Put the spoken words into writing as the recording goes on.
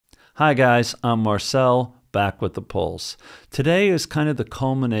Hi guys, I'm Marcel, back with the Pulse. Today is kind of the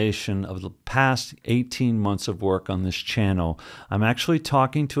culmination of the past 18 months of work on this channel. I'm actually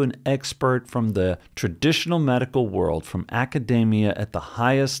talking to an expert from the traditional medical world, from academia at the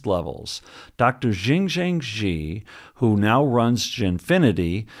highest levels, Dr. Jingzheng Ji, who now runs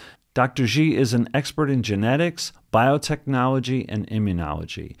Genfinity. Dr. Ji is an expert in genetics, biotechnology, and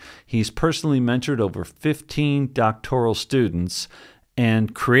immunology. He's personally mentored over 15 doctoral students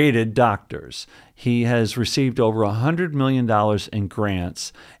and created doctors. He has received over $100 million in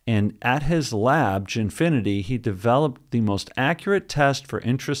grants, and at his lab, Genfinity, he developed the most accurate test for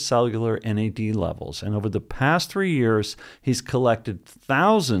intracellular NAD levels. And over the past 3 years, he's collected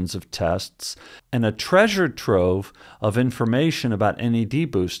thousands of tests and a treasure trove of information about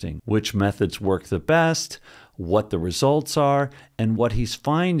NAD boosting, which methods work the best, what the results are, and what he's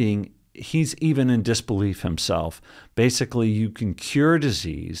finding. He's even in disbelief himself. Basically, you can cure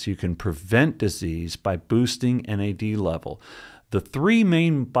disease, you can prevent disease by boosting NAD level. The three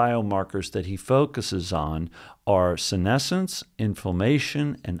main biomarkers that he focuses on are senescence,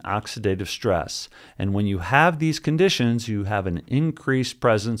 inflammation, and oxidative stress. And when you have these conditions, you have an increased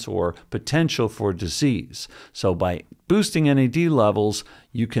presence or potential for disease. So by boosting NAD levels,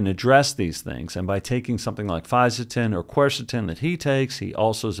 you can address these things. And by taking something like fisetin or quercetin that he takes, he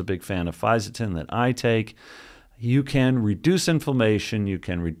also is a big fan of fisetin that I take, you can reduce inflammation, you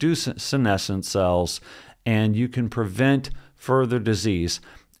can reduce senescent cells, and you can prevent further disease.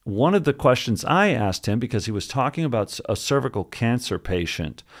 One of the questions I asked him, because he was talking about a cervical cancer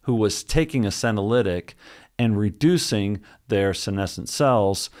patient who was taking a senolytic and reducing their senescent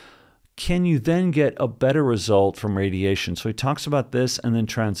cells, can you then get a better result from radiation? So he talks about this and then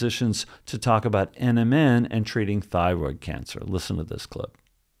transitions to talk about NMN and treating thyroid cancer. Listen to this clip.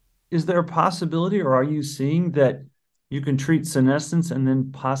 Is there a possibility, or are you seeing that you can treat senescence and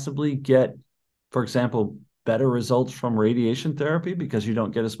then possibly get, for example, better results from radiation therapy because you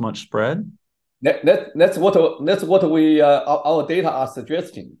don't get as much spread? That's what we our data are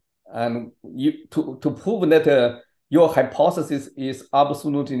suggesting, and to prove that your hypothesis is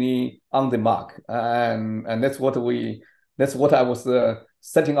absolutely on the mark, and that's what I was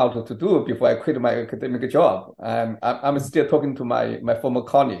setting out to do before I quit my academic job, and I'm still talking to my former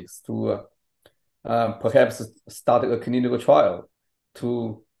colleagues to perhaps start a clinical trial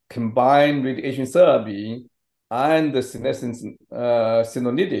to combine radiation therapy and the senescence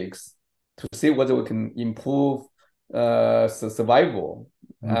senolytics to see whether we can improve survival,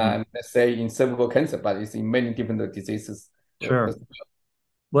 and let's say in cervical cancer, but it's in many different diseases. Sure.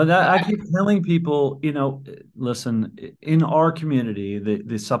 Well, I keep telling people, listen, in our community,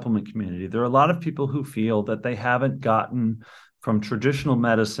 the supplement community, there are a lot of people who feel that they haven't gotten from traditional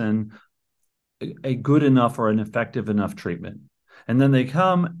medicine a good enough or an effective enough treatment. And then they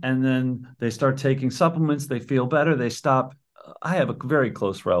come and then they start taking supplements. They feel better. They stop. I have a very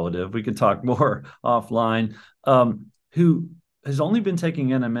close relative, we could talk more offline, who has only been taking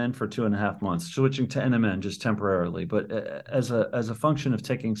NMN for 2.5 months, switching to NMN just temporarily, but as a function of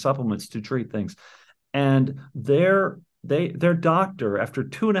taking supplements to treat things. And their doctor, after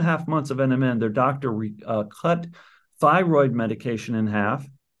 2.5 months of NMN, their doctor cut thyroid medication in half.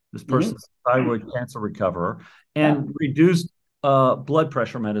 This person's thyroid cancer recoverer, and reduced blood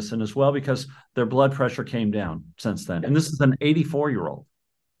pressure medicine as well, because their blood pressure came down since then. And this is an 84-year-old.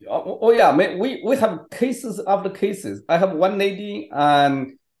 Oh yeah, we have cases after cases. I have one lady,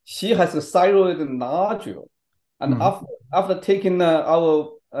 and she has a thyroid nodule, and after taking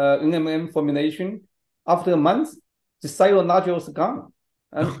our NMN formulation, after a month, the thyroid nodule is gone.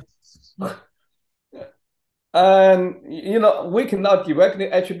 And we cannot directly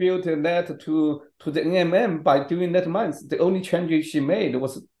attribute that to the NMN by doing that month. The only change she made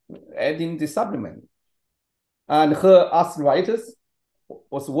was adding the supplement, and her arthritis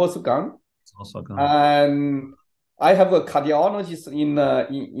was also gone. It's also gone. And I have a cardiologist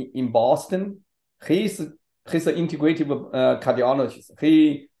in Boston. He's an integrative cardiologist.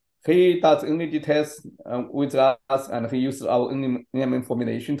 He does NAD tests with us, and he uses our NMN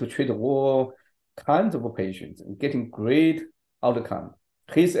formulation to treat all kinds of patients and getting great outcome.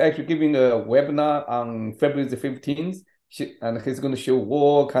 He's actually giving a webinar on February the 15th, and he's going to show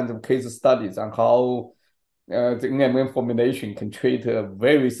all kinds of case studies on how the NMN formulation can treat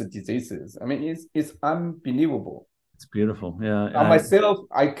various diseases. I mean, it's unbelievable. It's beautiful. Yeah. Myself,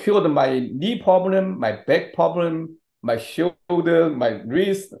 I cured my knee problem, my back problem, my shoulder, my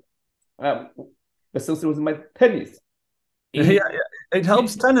wrist, associated with my tennis. It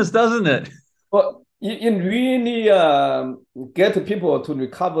helps tennis, doesn't it? But it really get people to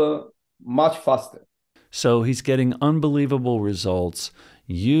recover much faster. So he's getting unbelievable results.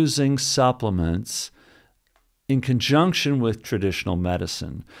 using supplements in conjunction with traditional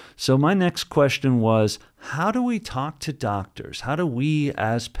medicine. So my next question was, how do we talk to doctors? How do we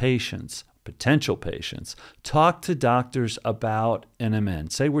as patients, potential patients, talk to doctors about NMN?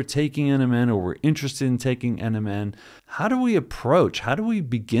 Say we're taking NMN or we're interested in taking NMN. How do we approach? How do we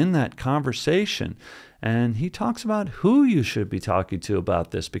begin that conversation? And he talks about who you should be talking to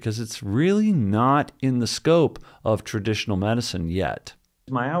about this, because it's really not in the scope of traditional medicine yet.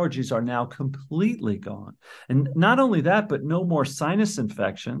 My allergies are now completely gone. And not only that, but no more sinus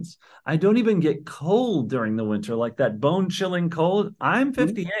infections. I don't even get cold during the winter, like that bone chilling cold. I'm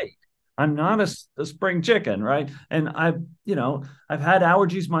 58. I'm not a spring chicken, right? And I've had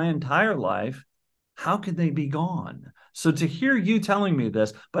allergies my entire life. How could they be gone? So to hear you telling me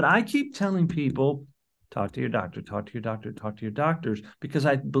this, but I keep telling people, talk to your doctor, talk to your doctor, talk to your doctors, because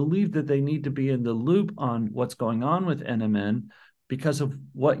I believe that they need to be in the loop on what's going on with NMN, because of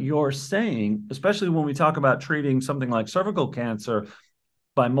what you're saying, especially when we talk about treating something like cervical cancer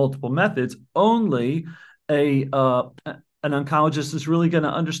by multiple methods. Only an oncologist is really going to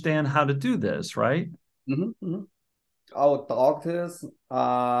understand how to do this, right? Our doctors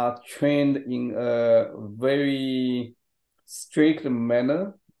are trained in a very strict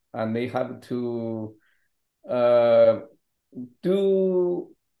manner, and they have to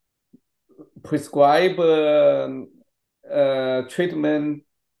prescribe treatment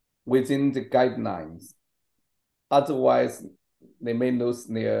within the guidelines. Otherwise, they may lose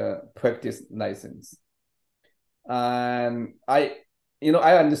their practice license. And I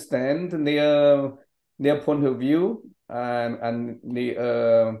understand their point of view and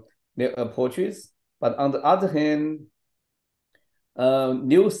their approaches. But on the other hand,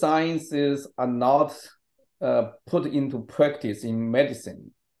 new sciences are not put into practice in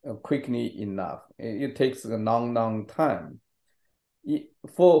medicine quickly enough. It takes a long time.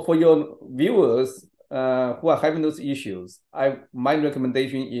 For your viewers who are having those issues, my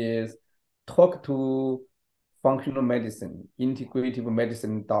recommendation is talk to functional medicine, integrative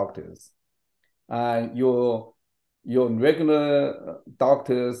medicine doctors. And your regular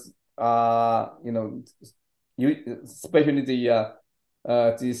doctors are, especially the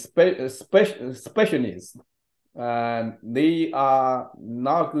specialists, and they are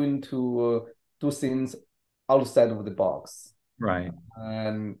not going to do things outside of the box. Right.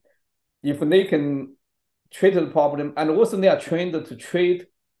 And if they can treat the problem, and also they are trained to treat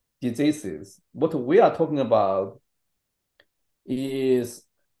diseases, what we are talking about is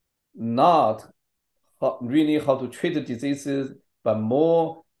not really how to treat the diseases, but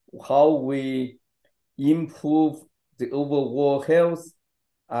more how we improve the overall health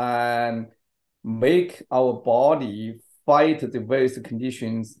and make our body fight the various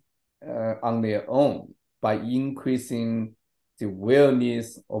conditions on their own by increasing the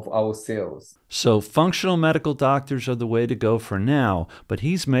wellness of our cells. So functional medical doctors are the way to go for now, but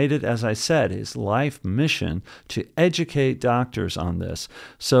he's made it, as I said, his life mission to educate doctors on this.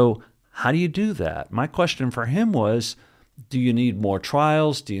 So how do you do that? My question for him was, do you need more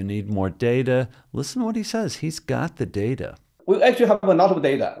trials? Do you need more data? Listen to what he says. He's got the data. We actually have a lot of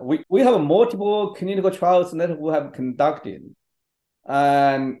data. We have multiple clinical trials that we have conducted.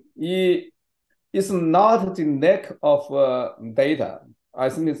 And it's not the lack of data. I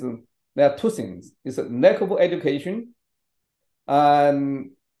think there are two things. It's a lack of education,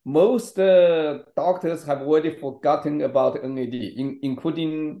 and most doctors have already forgotten about NAD,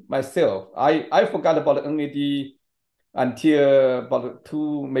 including myself. I forgot about NAD until about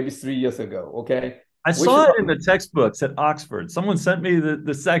 2, maybe 3 years ago. Okay, I saw it in the textbooks at Oxford. Someone sent me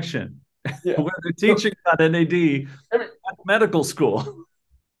the section where they're teaching about NAD at medical school.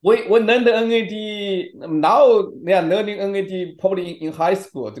 We learned the NAD. Now they are learning NAD probably in high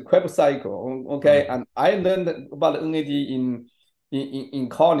school, the Krebs cycle. Okay, and I learned about NAD in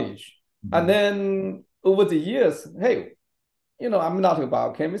college. And then over the years, hey, I'm not a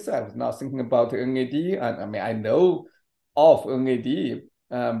biochemist. I was not thinking about NAD, and I mean I know of NAD,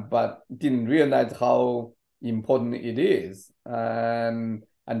 but didn't realize how important it is, and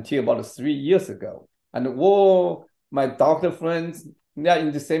until about 3 years ago. And all my doctor friends, they are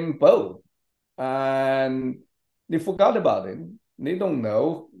in the same boat, and they forgot about it. They don't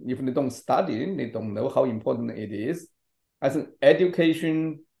know. If they don't study, they don't know how important it is. I think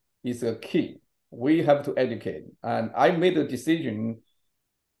education is a key. We have to educate. And I made a decision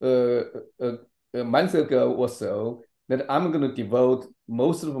a month ago or so that I'm going to devote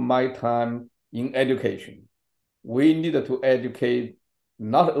most of my time in education. We need to educate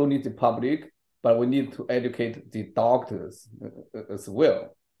not only the public, but we need to educate the doctors as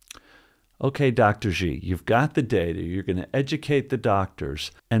well. okay, Dr. G, you've got the data, you're going to educate the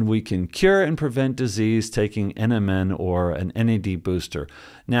doctors, and we can cure and prevent disease taking NMN or an NAD booster.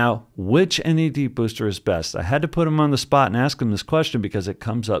 Now, which NAD booster is best? I had to put him on the spot and ask him this question because it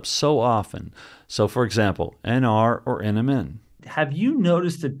comes up so often. So, for example, NR or NMN? Have you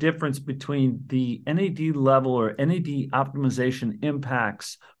noticed a difference between the NAD level or NAD optimization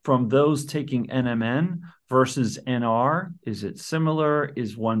impacts from those taking NMN versus NR? Is it similar?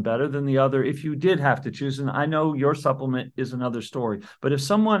 Is one better than the other? If you did have to choose, and I know your supplement is another story, but if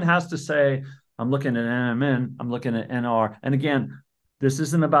someone has to say, I'm looking at NMN, I'm looking at NR, and again, this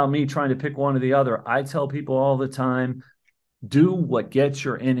isn't about me trying to pick one or the other. I tell people all the time, do what gets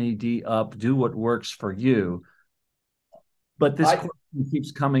your NAD up, do what works for you. But this question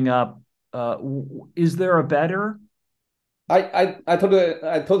keeps coming up. Is there a better? I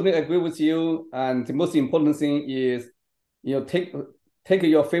totally agree with you. And the most important thing is, take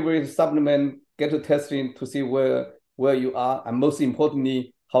your favorite supplement, get to testing to see where you are, and most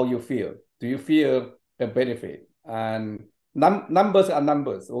importantly, how you feel. Do you feel the benefit? And numbers are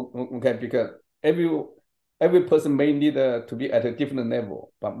numbers, okay? Because every person may need to be at a different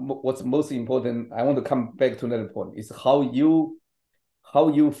level. But what's most important, I want to come back to another point, is how you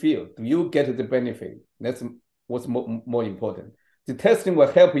feel. Do you get the benefit? That's what's more important. The testing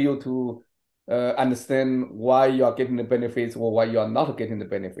will help you to understand why you are getting the benefits or why you are not getting the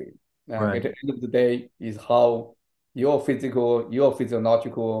benefit. Right. At the end of the day, is how your physical, your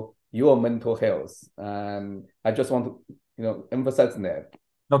physiological, your mental health. And I just want to emphasize that.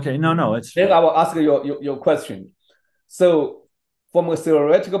 Okay, no, it's... Then I will ask your question. So from a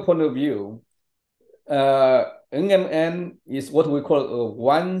theoretical point of view, NMN is what we call a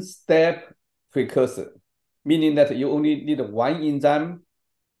one-step precursor, meaning that you only need one enzyme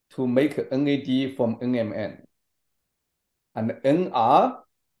to make NAD from NMN. And NR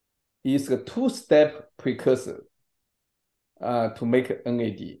is a two-step precursor to make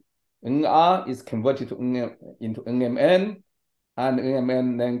NAD. NR is converted into NMN, and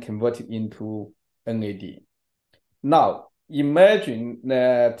NMN then converted into NAD. Now, imagine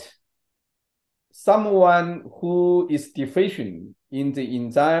that someone who is deficient in the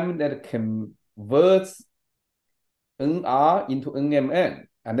enzyme that converts NR into NMN,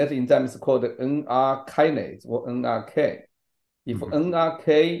 and that enzyme is called NR kinase or NRK. If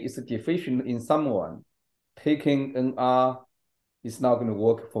NRK is deficient in someone, taking NR is not going to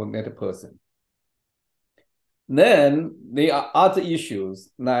work for that person. Then there are other issues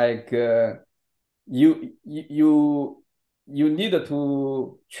like you need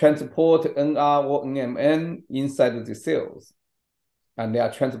to transport NR or NMN inside the cells, and there are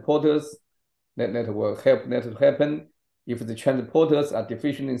transporters that will help that to happen. If the transporters are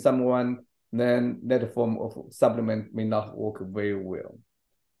deficient in someone, then that form of supplement may not work very well.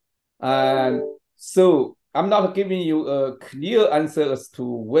 And so I'm not giving you a clear answer as to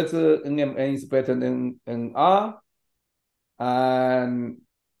whether NMN is better than NR, and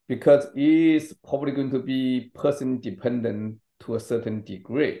because it's probably going to be person dependent to a certain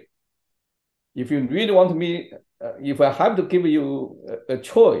degree. If you really want me, if I have to give you a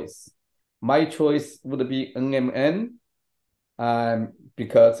choice, my choice would be NMN,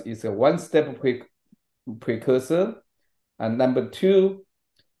 because it's a one-step precursor, and number two,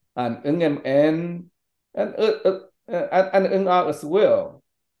 and NMN and NR as well,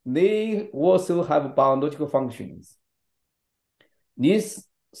 they also have biological functions. These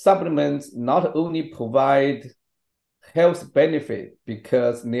supplements not only provide health benefit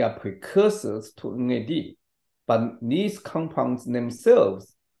because they are precursors to NAD, but these compounds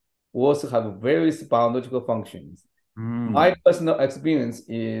themselves also have various biological functions. My personal experience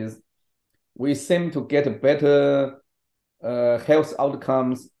is we seem to get better health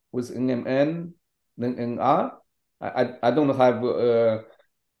outcomes with NMN than NR. I don't have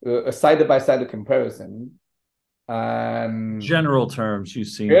a side-by-side comparison. General terms, you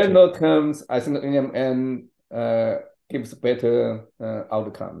seem general terms, I think NMN gives better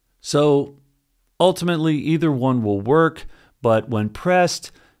outcomes. So ultimately, either one will work, but when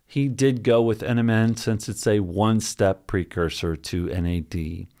pressed, he did go with NMN since it's a one-step precursor to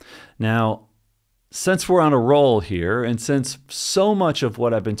NAD. Now, since we're on a roll here, and since so much of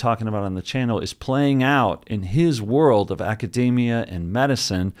what I've been talking about on the channel is playing out in his world of academia and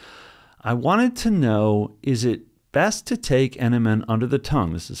medicine, I wanted to know, is it best to take NMN under the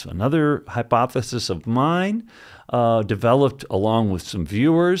tongue. This is another hypothesis of mine, developed along with some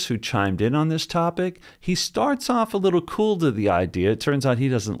viewers who chimed in on this topic. He starts off a little cool to the idea. It turns out he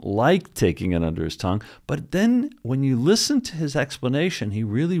doesn't like taking it under his tongue, but then when you listen to his explanation, he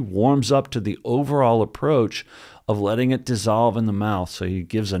really warms up to the overall approach of letting it dissolve in the mouth. So he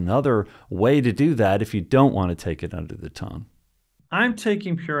gives another way to do that if you don't want to take it under the tongue. I'm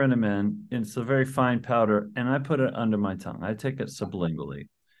taking pure NMN. It's a very fine powder, and I put it under my tongue. I take it sublingually.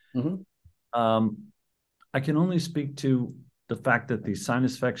 I can only speak to the fact that these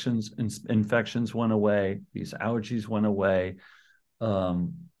sinus infections went away. These allergies went away. I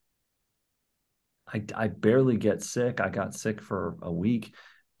barely get sick. I got sick for a week.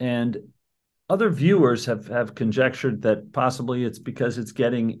 And other viewers have conjectured that possibly it's because it's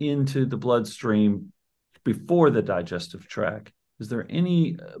getting into the bloodstream before the digestive tract. Is there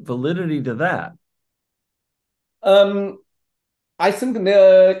any validity to that? I think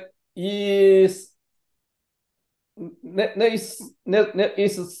there is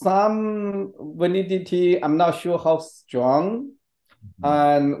some validity. I'm not sure how strong.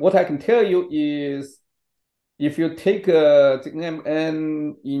 And what I can tell you is, if you take the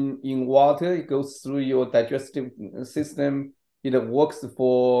NMN in water, it goes through your digestive system. It works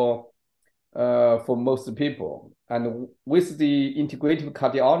for most people. And with the integrative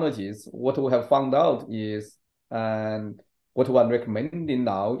cardiologists, what we have found out is, and what we are recommending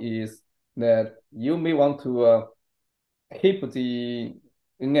now is that you may want to keep the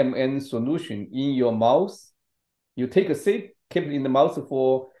NMN solution in your mouth. You take a sip, keep it in the mouth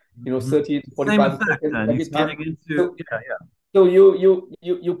for 30 to 45 seconds every time. So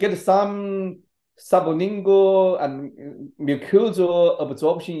you get some sublingual and mucosal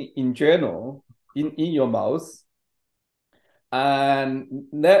absorption in general in your mouth. And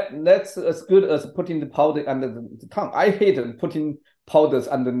that's as good as putting the powder under the tongue. I hate putting powders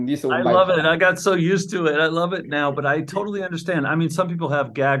underneath my love it. I got so used to it. I love it now, but I totally understand. I mean, some people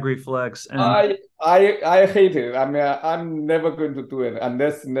have gag reflex. And I hate it. I mean, I'm never going to do it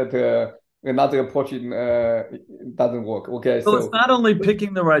unless another approach doesn't work. Okay, so it's not only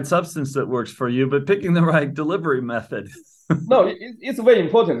picking the right substance that works for you, but picking the right delivery method. No, it's very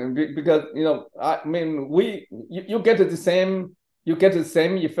important because I mean, you get the same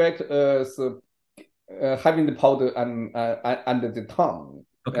effect as having the powder under the tongue.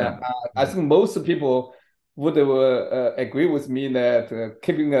 Okay. I think most people would agree with me that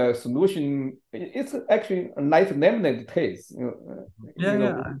keeping a solution, it's actually a nice lemonade taste. It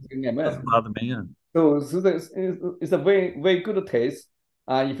doesn't bother me. So it's a very, very good taste.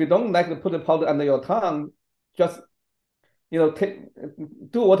 If you don't like to put the powder under your tongue, just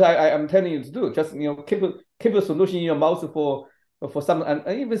do what I am telling you to do. Just keep a solution in your mouth for some, and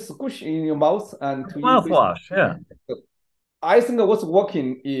even squish in your mouth and to mouthwash. Yeah. I think what's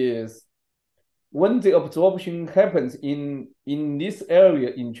working is when the absorption happens in this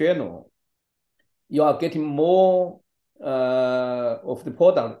area in general, you are getting more of the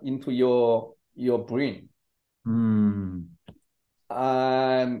product into your brain. And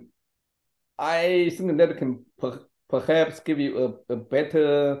I think that can perhaps give you a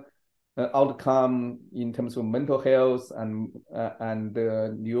better outcome in terms of mental health and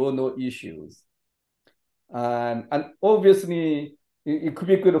neuronal issues. And obviously, it could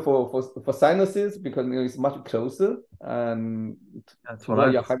be good for sinuses because it's much closer, and that's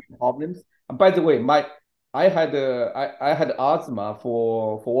what you're having problems. And by the way, I had asthma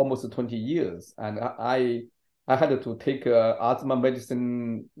for almost 20 years, and I had to take asthma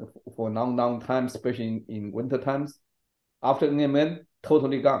medicine for a long time, especially in winter times. After NMN,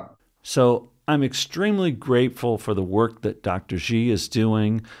 totally gone. So I'm extremely grateful for the work that Dr. Xi is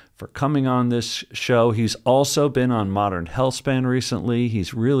doing, for coming on this show. He's also been on Modern Healthspan recently.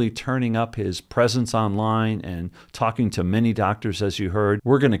 He's really turning up his presence online and talking to many doctors, as you heard.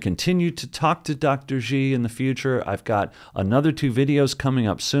 We're going to continue to talk to Dr. Xi in the future. I've got another 2 videos coming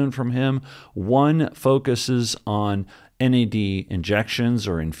up soon from him. One focuses on NAD injections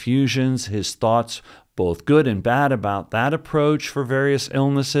or infusions, his thoughts, both good and bad, about that approach for various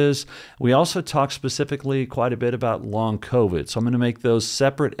illnesses. We also talk specifically quite a bit about long COVID. So I'm going to make those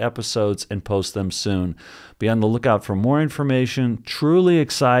separate episodes and post them soon. Be on the lookout for more information. Truly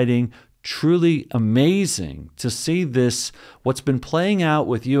exciting, truly amazing to see this, what's been playing out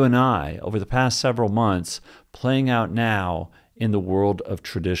with you and I over the past several months, playing out now in the world of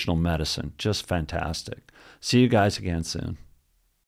traditional medicine. Just fantastic. See you guys again soon.